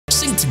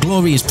to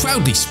Glory is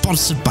proudly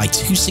sponsored by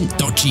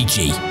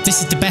Twosync.gg.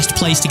 This is the best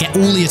place to get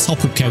all your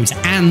top-up codes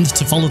and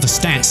to follow the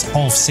stats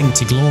of Sync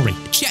to Glory.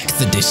 Check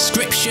the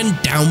description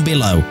down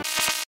below.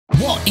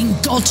 What in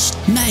God's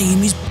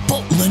name is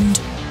Butland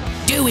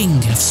doing?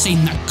 I've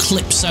seen that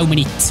clip so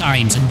many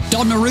times, and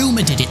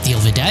Donnarumma did it the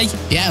other day.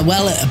 Yeah,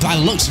 well, by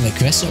the looks of it,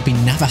 Chris, it'll be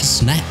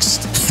Navas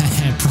next.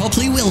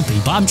 Probably will be,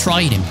 but I'm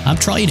trying him.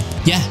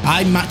 Yeah,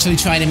 I'm actually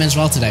trying him as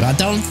well today, but I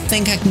don't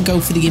think I can go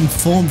for the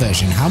informed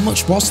version. How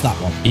much was that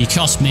one? He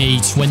cost me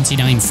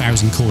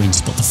 29,000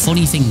 coins, but the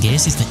funny thing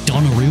is that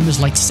Donnarumma's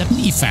like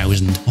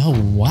 70,000. Oh,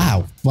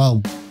 wow.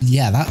 Well,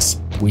 yeah, that's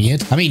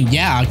weird. I mean,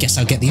 yeah, I guess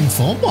I'll get the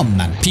informed one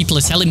then. People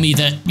are telling me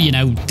that, you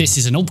know, this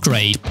is an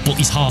upgrade, but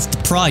he's half the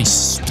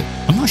price.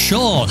 I'm not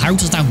sure. How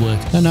does that work?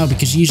 No,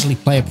 because usually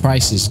player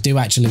prices do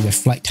actually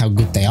reflect how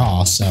good they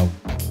are, so...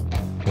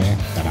 yeah,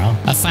 don't know.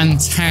 A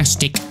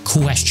fantastic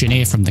question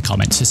here from the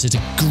comments. This is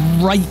a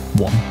great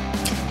one.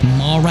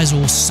 Mahrez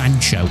or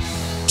Sancho?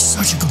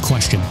 Such a good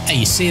question. Hey,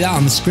 you see that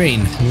on the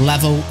screen?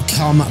 Level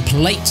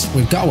complete.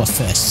 We've got our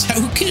first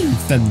token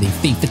from the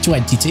FIFA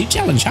 22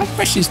 challenge. How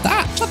fresh is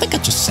that? I think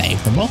I'll just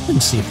save them up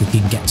and see if we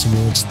can get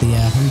towards the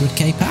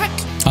 100k pack.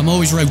 I'm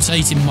always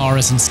rotating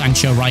Mahrez and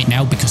Sancho right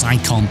now because I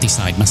can't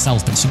decide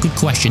myself, but it's a good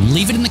question.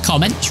 Leave it in the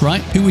comments,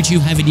 right? Who would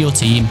you have in your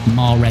team,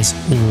 Mahrez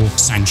or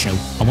Sancho?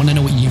 I want to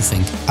know what you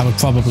think. I would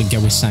probably go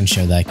with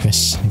Sancho there,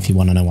 Chris, if you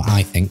want to know what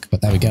I think, but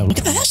there we go. Look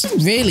at that. That's a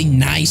really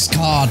nice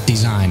card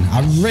design.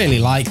 I really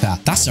like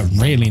that. That's a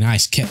really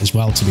nice kit as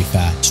well, to be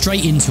fair.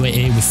 Straight into it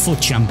here with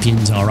FUT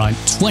Champions, all right.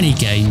 20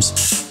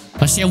 games.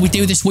 Let's see how we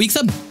do this week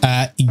then.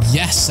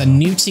 Yes, a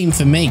new team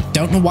for me.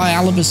 Don't know why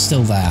Alaba's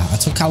still there. I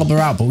took Alaba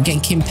out, but we're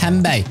getting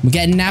Kimpembe. We're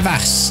getting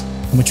Navas.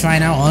 And we're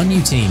trying out our new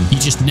team. You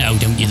just know,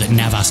 don't you, that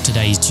Navas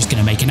today is just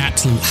going to make an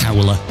absolute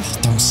howler.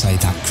 Don't say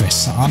that,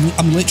 Chris.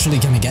 I'm literally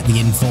going to get the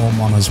inform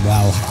one as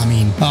well. I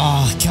mean,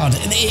 oh, God.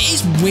 It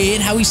is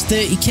weird how he's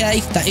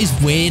 30k. That is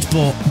weird,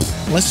 but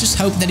let's just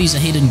hope that he's a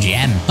hidden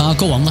gem.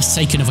 Go on, let's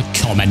take another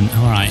comment.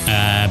 All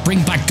right,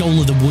 bring back goal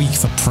of the week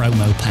for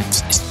promo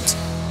packs.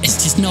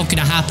 It's just not going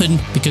to happen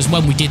because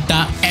when we did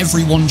that,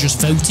 everyone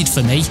just voted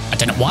for me. I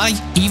don't know why.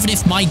 Even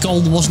if my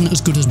goal wasn't as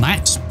good as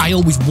Matt's, I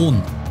always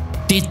won.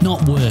 Did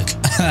not work.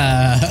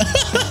 I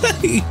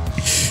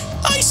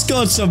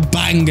scored some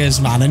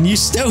bangers, man, and you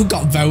still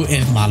got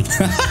voted, man.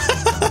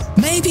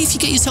 Maybe if you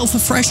get yourself a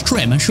fresh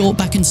trim, a short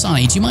back and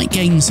sides, you might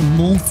gain some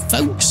more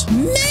votes.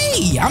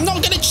 Me? I'm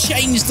not going to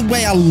change the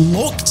way I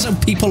look so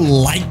people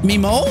like me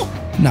more.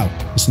 No,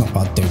 it's not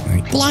bad, do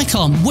mate. Well, I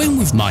can't win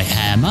with my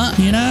hair, Matt,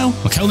 you know?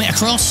 I comb it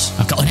across.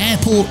 I've got an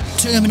airport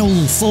terminal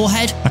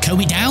forehead. I comb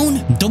it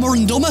down. Dumber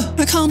and dumber.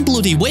 I can't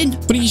bloody win.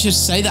 But you should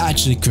say that,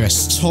 actually,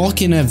 Chris.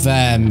 Talking of,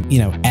 you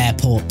know,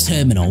 airport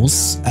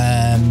terminals,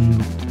 how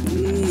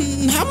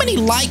many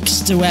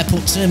likes do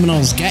airport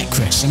terminals get,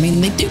 Chris? I mean,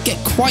 they do get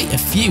quite a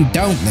few,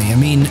 don't they? I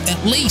mean,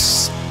 at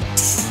least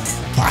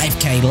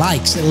 5k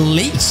likes, at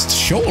least,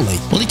 surely.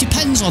 Well, it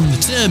depends on the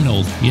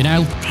terminal, you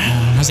know?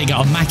 Has it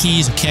got a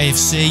Mackey's, a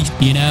KFC,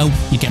 you know?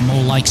 You get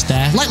more likes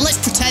there. Let's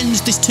pretend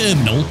this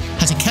terminal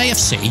has a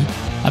KFC,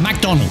 a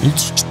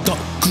McDonald's, it's got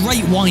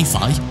great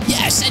Wi-Fi.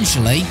 Yeah,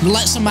 essentially.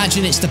 Let's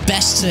imagine it's the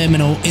best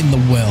terminal in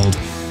the world.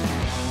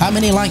 How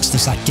many likes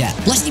does that get?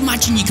 Let's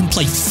imagine you can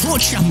play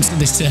FUT Champs at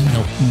this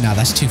terminal. No,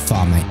 that's too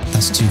far, mate.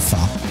 That's too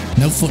far.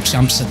 No FUT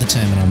Champs at the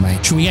terminal,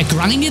 mate. Should we get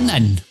grinding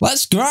then?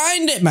 Let's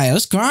grind it, mate.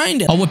 Let's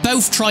grind it. Oh, we're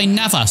both trying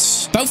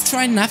Navas. Both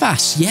trying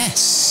Navas.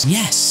 Yes.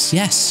 Yes.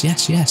 Yes.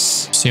 Yes.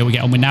 Yes. See how we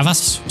get on with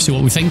Navas. See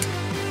what we think.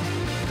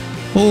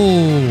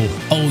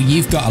 Oh,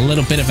 you've got a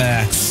little bit of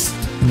an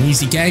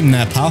easy game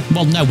there, pal.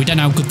 Well, no, we don't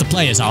know how good the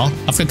players are.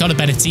 I've got a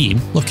better team.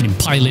 Look at him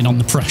piling on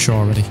the pressure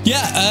already.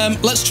 Yeah,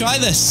 let's try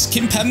this.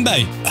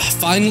 Kimpembe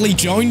finally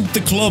joined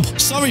the club.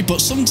 Sorry, but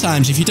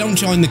sometimes if you don't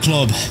join the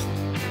club,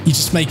 you're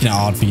just making it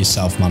hard for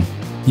yourself, man.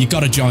 You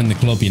got to join the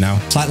club, you know.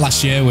 It's like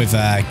last year with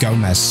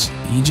Gomez.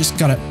 You just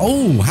got to...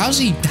 Oh, how's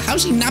he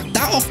napped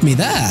that off me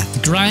there?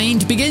 The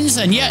grind begins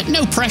then. Yeah,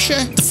 no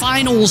pressure. The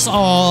finals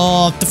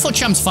are... The FUT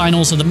Champs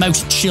finals are the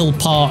most chill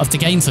part of the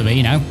game for me,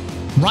 you know.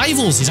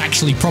 Rivals is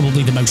actually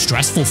probably the most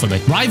stressful for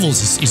me.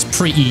 Rivals is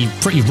pretty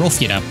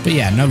rough, you know. But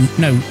yeah,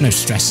 no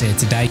stress here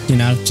today, you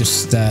know.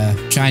 Just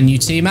try a new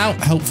team out.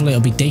 Hopefully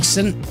it'll be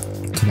decent.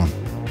 Come on.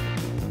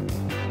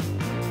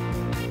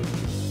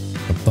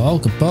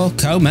 Good ball.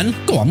 Coman.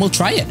 Go on, we'll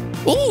try it.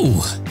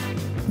 Ooh.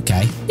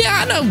 Okay.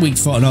 Yeah, I know weak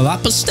foot and all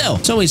that, but still.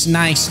 It's always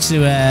nice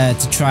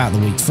to try out the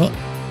weak foot.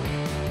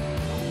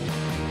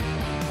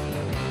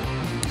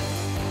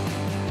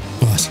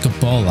 Oh, it's a good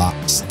ball, that.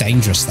 It's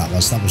dangerous, that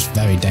was. That was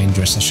very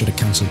dangerous. I should have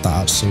cancelled that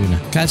out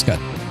sooner. Guy's got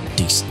a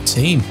decent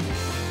team.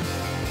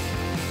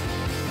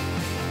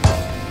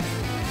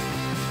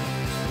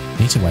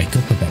 Need to wake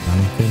up a bit, man.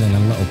 I'm feeling a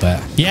little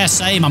bit. Yeah,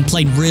 same. I'm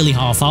playing really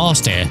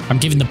half-arsed here. I'm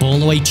giving the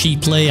ball away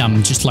cheaply.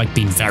 I'm just like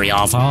being very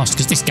half-arsed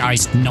because this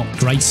guy's not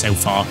great so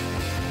far.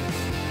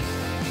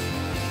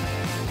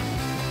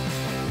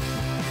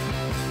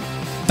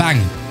 Bang.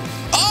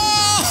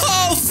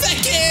 Oh,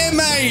 feck it,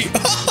 mate.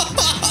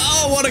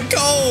 Oh, what a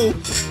goal.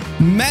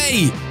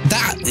 Mate.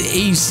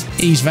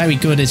 He's very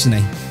good, isn't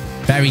he?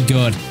 Very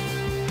good.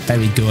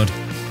 Very good.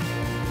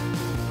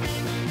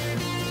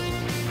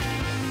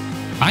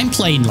 I'm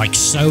playing like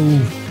so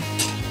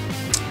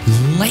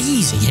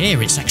lazy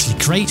here. It's actually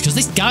crazy because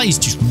this guy's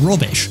just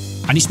rubbish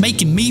and he's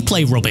making me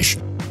play rubbish.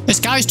 This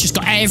guy's just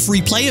got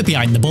every player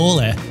behind the ball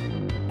here.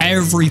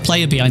 Every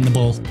player behind the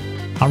ball.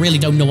 I really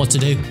don't know what to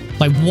do.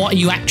 Like, what are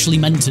you actually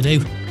meant to do?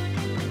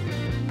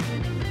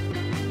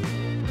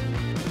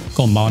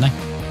 Go on, Marnie.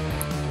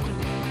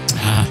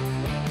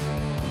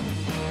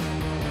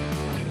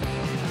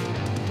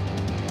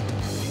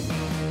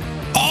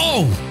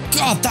 Oh,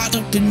 God, that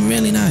would have been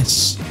really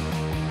nice.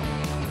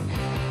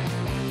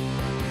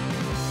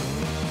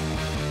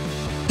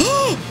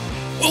 Oh.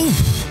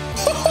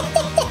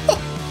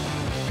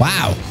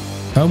 Wow.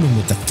 Bowman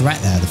with the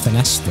threat there, the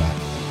finesse threat.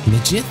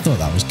 Legit thought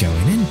that was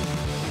going in.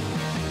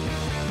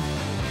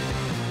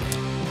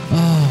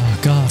 Oh,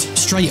 God.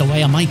 Straight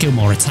away, I might go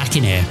more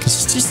attacking here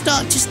because it's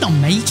just not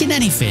making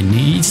anything.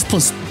 He just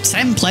puts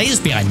 10 players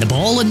behind the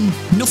ball and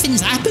nothing's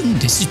happened.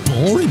 This is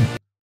boring.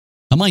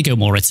 I might go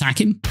more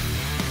attacking.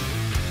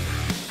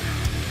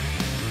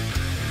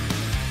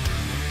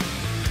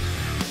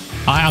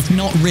 I have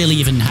not really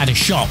even had a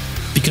shot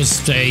because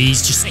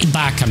he's just sitting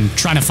back. I'm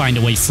trying to find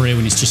a way through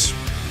and it's just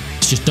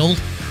dull.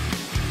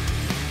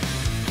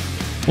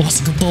 Oh, that's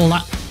a good ball,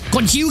 that. Go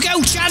on,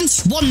 Hugo,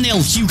 chance.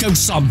 1-0, Hugo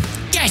Son.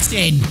 Get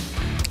in.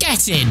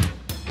 Get in.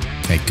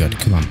 Okay, good.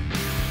 Come on.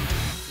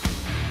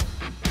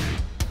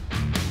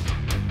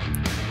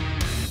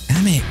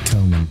 Damn it,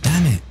 Coleman.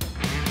 Damn it.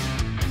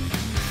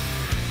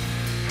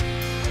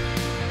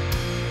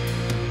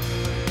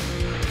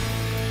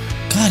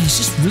 God, he's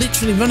just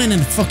literally running in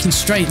a fucking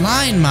straight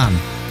line, man.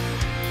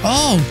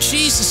 Oh,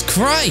 Jesus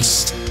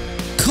Christ.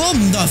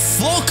 Come the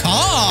fuck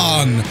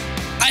on.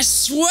 I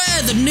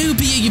swear, the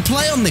newbier you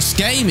play on this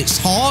game, it's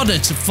harder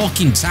to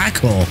fucking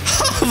tackle.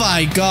 Oh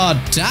my God,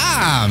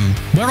 damn.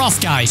 We're off,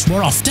 guys.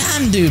 We're off.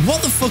 Damn, dude,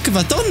 what the fuck have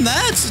I done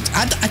there?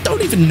 I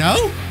don't even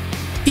know.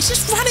 He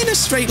just ran in a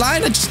straight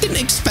line. I just didn't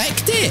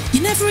expect it.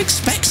 You never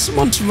expect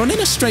someone to run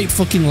in a straight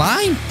fucking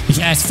line.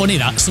 Yeah, it's funny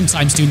that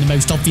sometimes doing the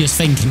most obvious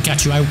thing can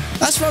catch you out.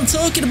 That's what I'm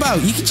talking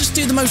about. You can just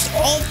do the most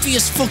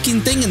obvious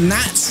fucking thing, and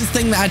that's the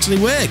thing that actually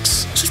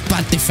works. It's just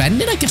bad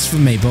defending, I guess,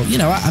 from me. But, you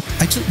know,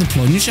 I took the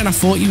plunge and I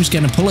thought he was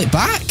going to pull it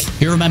back.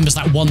 Who remembers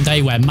that one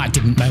day where Matt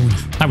didn't moan?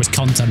 That was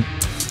content.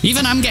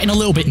 Even I'm getting a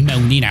little bit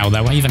moany now,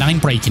 though. Even I'm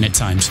breaking at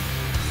times.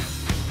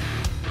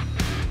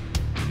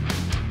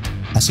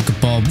 That's a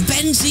good ball.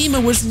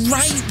 Benzema was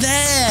right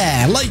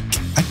there. Like,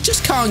 I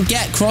just can't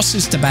get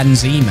crosses to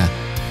Benzema.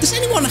 Does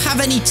anyone have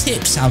any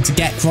tips how to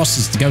get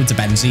crosses to go to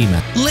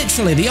Benzema?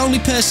 Literally, the only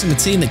person in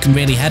the team that can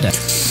really head it.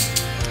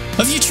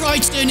 Have you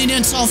tried turning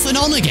it off and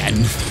on again?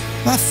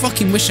 I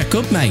fucking wish I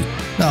could, mate.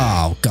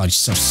 Oh, God, you're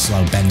so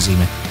slow,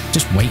 Benzema.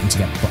 Just waiting to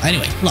get... But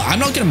anyway, look, I'm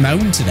not going to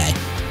moan today.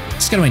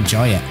 Just going to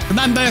enjoy it.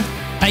 Remember,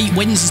 8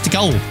 wins is the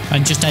goal,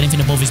 and just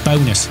anything above is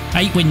bonus.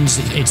 8 wins,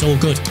 it's all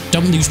good.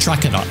 Don't lose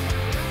track of that.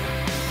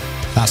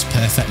 That's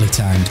perfectly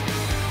timed.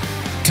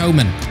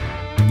 Coleman.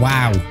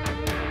 Wow.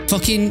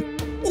 Fucking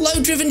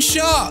low-driven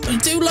shot.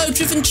 Do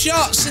low-driven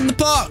shots in the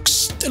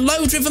box.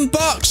 Low-driven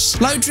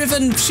box.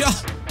 Low-driven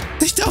shot.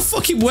 They don't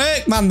fucking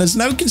work, man. There's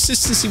no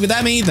consistency with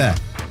them either.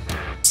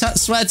 I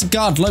swear to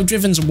God,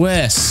 low-drivens are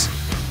worse.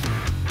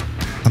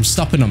 I'm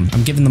stopping them.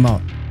 I'm giving them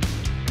up.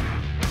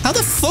 How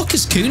the fuck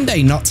has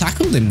Koundé not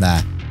tackled him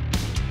there?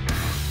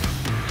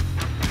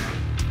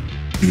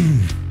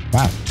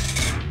 Wow.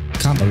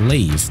 Can't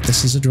believe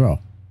this is a draw.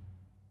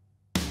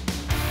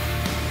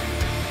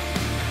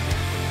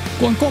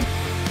 Go on, go on.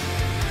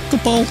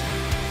 Good ball.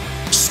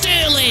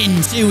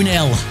 Sterling!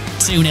 2-0.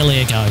 2-0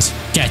 here, guys.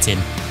 Get in.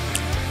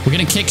 We're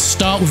going to kick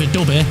start with a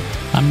dub here.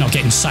 I'm not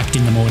getting sacked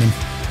in the morning.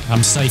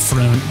 I'm safe for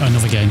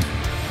another game.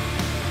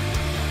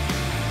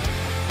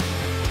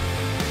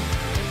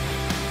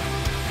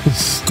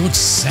 Oof, good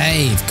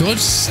save. Good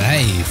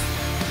save.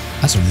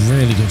 That's a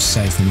really good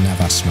save from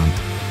Navas, man.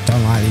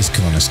 Don't like these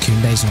corners.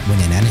 Koundé's not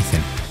winning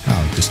anything.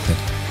 Oh, just did.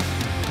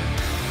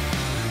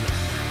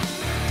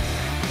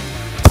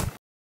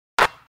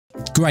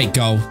 Great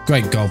goal.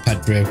 Great goal,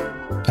 Pedro.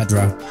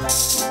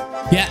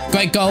 Yeah,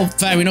 great goal.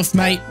 Fair enough,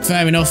 mate.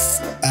 Fair enough.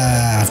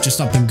 I've just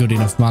not been good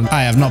enough, man.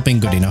 I have not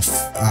been good enough.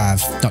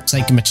 I've not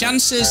taken my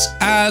chances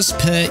as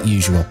per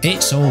usual.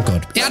 It's all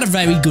good. He had a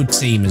very good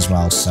team as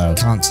well, so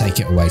can't take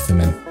it away from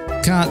him.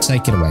 Can't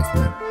take it away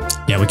from him.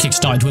 Yeah, we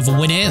kick-started with a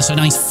win here. It's a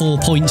nice 4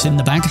 points in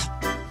the bag.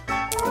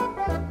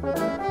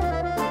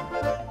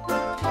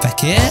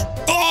 Here.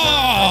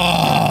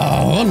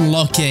 Oh,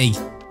 unlucky.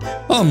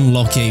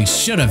 Unlucky.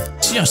 Should have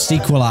just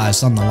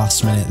equalised on the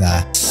last minute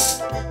there.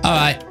 All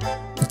right.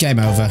 Game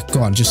over.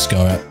 Go on, just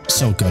score it.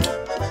 So good.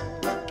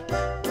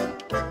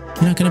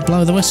 You're not going to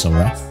blow the whistle,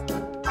 ref?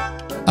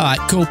 All right,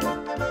 cool.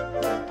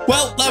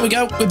 Well, there we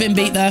go. We've been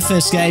beat there.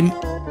 First game.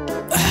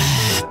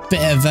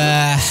 Bit of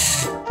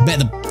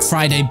the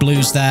Friday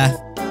blues there.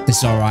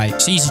 It's all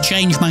right. Season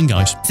change, man,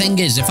 guys. Thing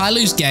is, if I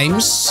lose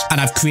games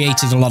and I've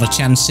created a lot of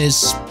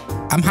chances,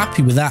 I'm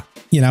happy with that.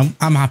 you know,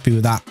 I'm happy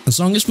with that. As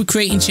long as we're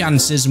creating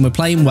chances and we're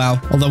playing well,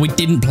 although we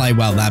didn't play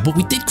well there, but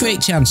we did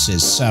create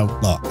chances. So,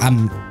 look,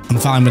 I'm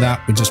fine with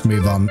that. We just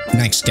move on.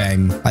 Next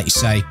game, like you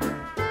say,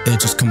 it'll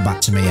just come back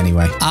to me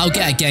anyway. I'll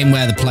get a game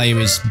where the player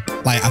is,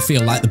 like, I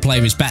feel like the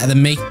player is better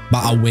than me,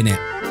 but I'll win it.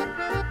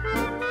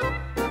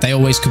 They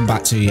always come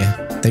back to you.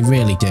 They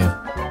really do.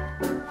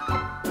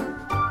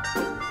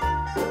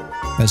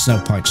 There's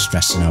no point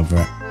stressing over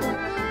it.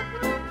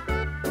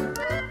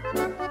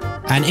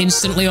 And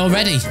instantly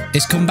already,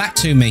 it's come back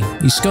to me.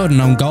 You scored an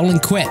own goal and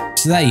quit.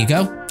 So there you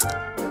go.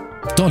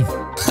 Done.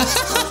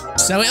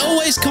 So it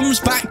always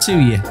comes back to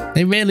you.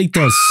 It really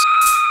does.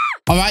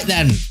 All right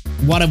then.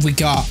 What have we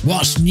got?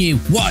 What's new?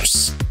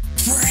 What's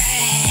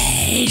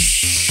fresh?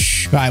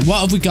 Right,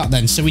 what have we got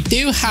then? So we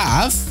do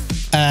have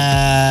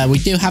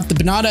the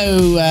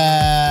Bernardo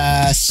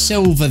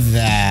Silva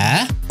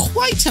there.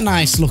 Quite a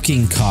nice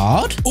looking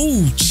card.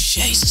 Oh,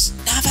 Jesus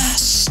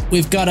Navas.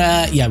 We've got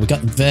we've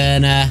got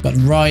Werner, got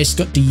Royce,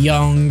 got De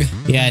Jong.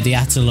 Yeah,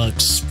 Diatta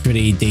looks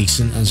pretty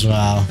decent as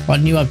well.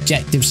 What new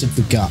objectives have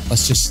we got?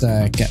 Let's just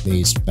get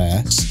these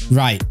first.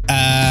 Right.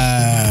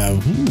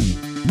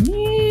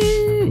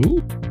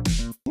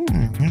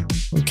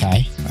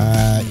 Okay.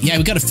 Yeah,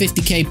 we got a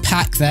 50k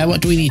pack there.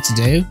 What do we need to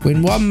do?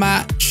 Win 1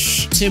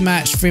 match, 2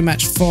 match, 3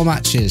 match, 4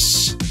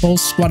 matches. Full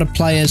squad of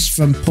players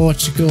from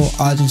Portugal,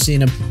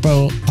 Argentina,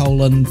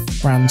 Poland,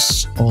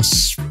 France, or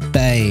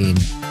Spain.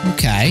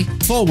 Okay.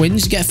 4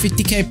 wins, you get a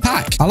 50k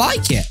pack. I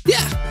like it.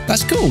 Yeah,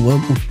 that's cool.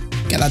 We'll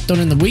get that done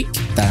in the week,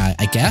 then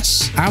I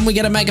guess. And we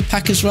get a mega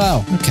pack as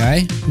well.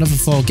 Okay, another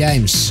 4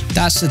 games.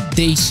 That's a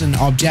decent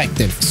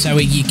objective. So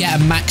you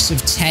get a max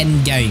of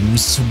 10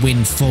 games to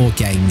win 4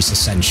 games,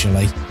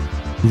 essentially.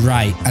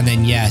 Right, and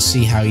then, yeah,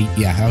 see how you...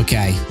 Yeah,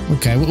 okay.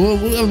 Okay,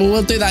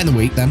 we'll do that in the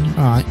week, then.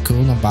 All right,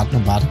 cool. Not bad,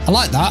 not bad. I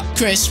like that.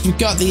 Chris, we've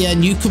got the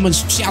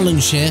Newcomers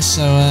Challenge here,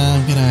 so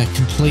I'm going to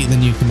complete the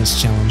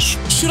Newcomers Challenge.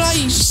 Should I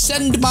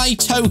send my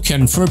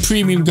token for a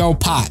premium gold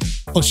pack?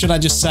 Or should I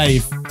just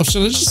save? Or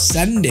should I just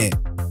send it?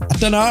 I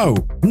don't know.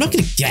 I'm not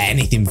going to get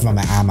anything from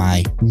it, am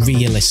I?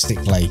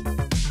 Realistically.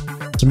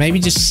 So maybe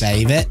just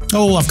save it.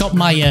 Oh, I've got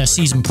my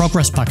season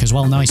progress pack as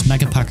well. Nice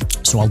mega pack.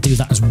 So I'll do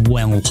that as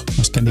well.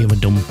 Let's get the other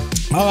done.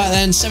 All right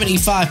then.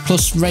 75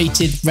 plus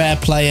rated, rare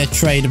player,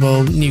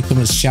 tradable,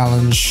 Newcomers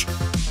Challenge.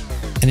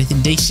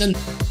 Anything decent?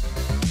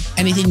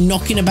 Anything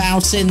knocking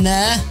about in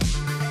there?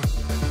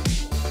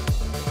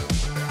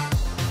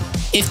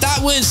 If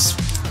that was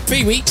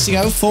 3 weeks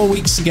ago, 4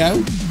 weeks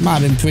ago, might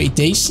have been pretty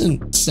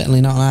decent.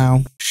 Certainly not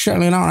now.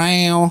 Certainly not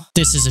now.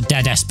 This is a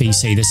dead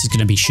SBC. This is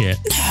going to be shit.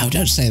 No,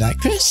 don't say that,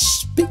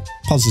 Chris. Be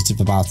positive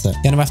about it.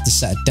 Gonna have to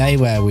set a day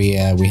where we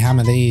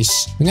hammer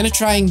these. I'm gonna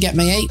try and get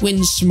my 8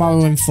 wins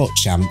tomorrow in Foot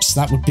Champs.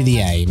 That would be the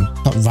aim.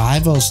 Got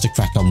rivals to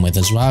crack on with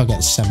as well.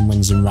 Got 7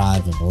 wins in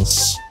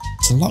rivals.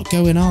 There's a lot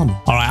going on.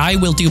 All right, I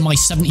will do my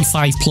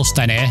 75 plus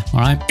then here.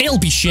 All right, it'll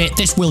be shit.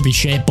 This will be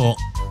shit, but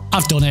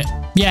I've done it.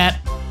 Yeah.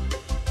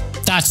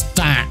 That's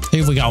that.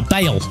 Here we go.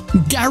 Bale.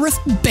 Gareth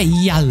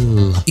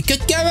Bale. You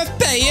could Gareth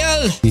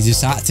Bale. You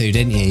just had to,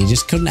 didn't you? You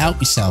just couldn't help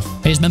yourself.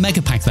 Here's my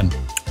mega pack then.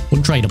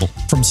 Untradeable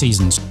from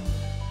Seasons.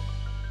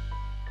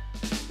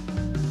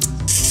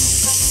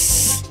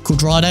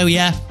 Cuadrado,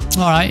 yeah.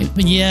 All right.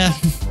 Yeah.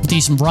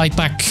 Decent right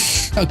back.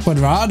 Oh,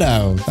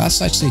 Cuadrado.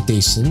 That's actually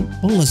decent.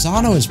 Oh,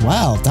 Lozano as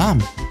well.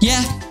 Damn.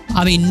 Yeah.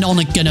 I mean, none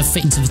are going to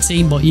fit into the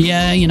team, but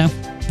yeah, you know.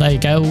 There you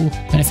go.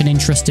 Anything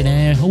interesting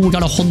here? Oh, we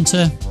got a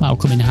Hunter. That'll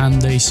come in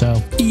handy,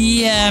 so...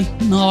 Yeah.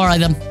 All right,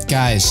 then.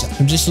 Guys,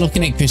 I'm just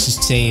looking at Chris's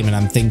team and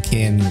I'm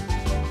thinking,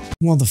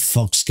 what the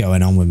fuck's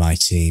going on with my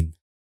team?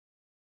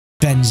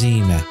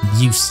 Benzema,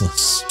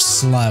 useless,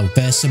 slow.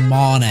 Versus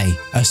Mane,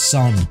 a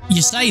son.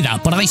 You say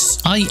that, but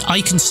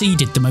I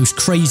conceded the most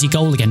crazy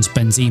goal against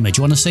Benzema. Do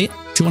you want to see it?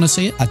 Do you want to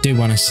see it? I do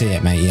want to see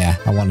it, mate. Yeah,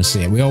 I want to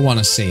see it. We all want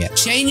to see it.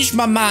 Changed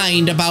my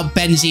mind about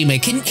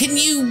Benzema. Can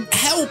you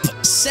help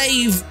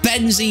save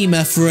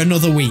Benzema for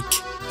another week?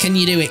 Can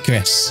you do it,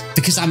 Chris?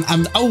 Because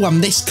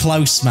I'm this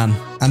close, man.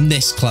 I'm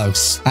this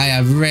close. I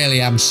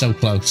really am so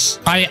close.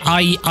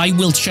 I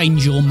will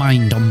change your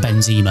mind on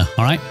Benzema,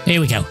 all right? Here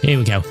we go. Here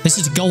we go. This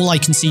is a goal I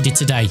conceded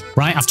today,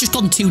 right? I've just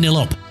gone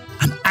 2-0 up.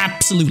 I'm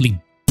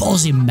absolutely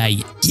buzzing,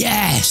 mate.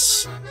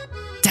 Yes.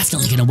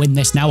 Definitely going to win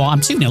this now.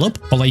 I'm 2-0 up.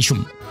 Although you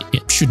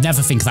should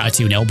never think that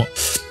a 2-0, but...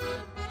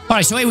 All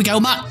right, so here we go,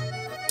 Matt.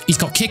 He's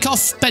got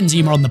kickoff.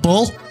 Benzema on the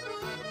ball.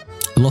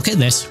 Look at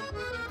this.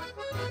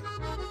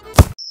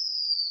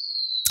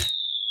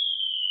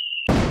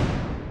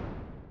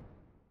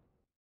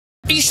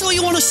 Are you sure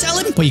you want to sell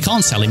him? Well, you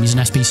can't sell him. He's an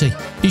SBC.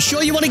 Are you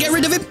sure you want to get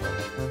rid of him?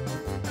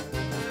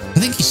 I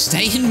think he's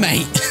staying,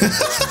 mate.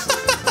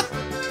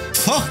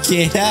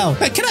 Fucking hell.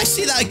 Can I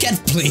see that again,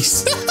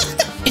 please?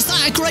 Is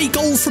that a great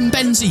goal from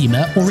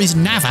Benzema, or is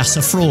Navas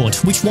a fraud?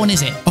 Which one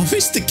is it? Oh,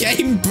 is the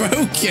game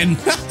broken?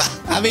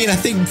 I mean, I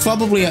think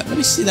probably... let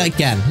me see that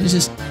again. This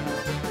is...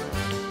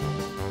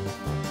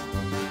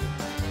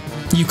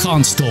 You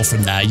can't score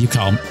from there. You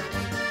can't.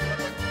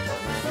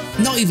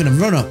 not even a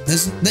run-up.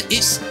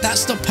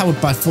 That's not powered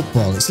by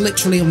football. It's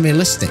literally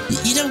unrealistic.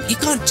 You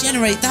can't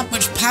generate that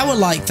much power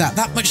like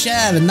that much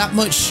air and that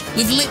much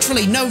with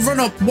literally no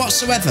run-up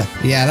whatsoever.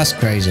 Yeah, that's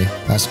crazy.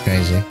 That's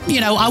crazy.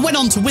 You know, I went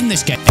on to win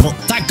this game, but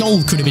that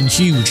goal could have been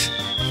huge.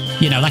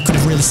 You know, that could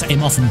have really set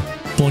him off and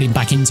brought him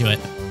back into it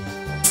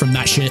from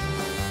that shit.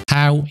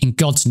 How in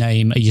God's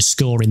name are you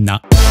scoring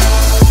that?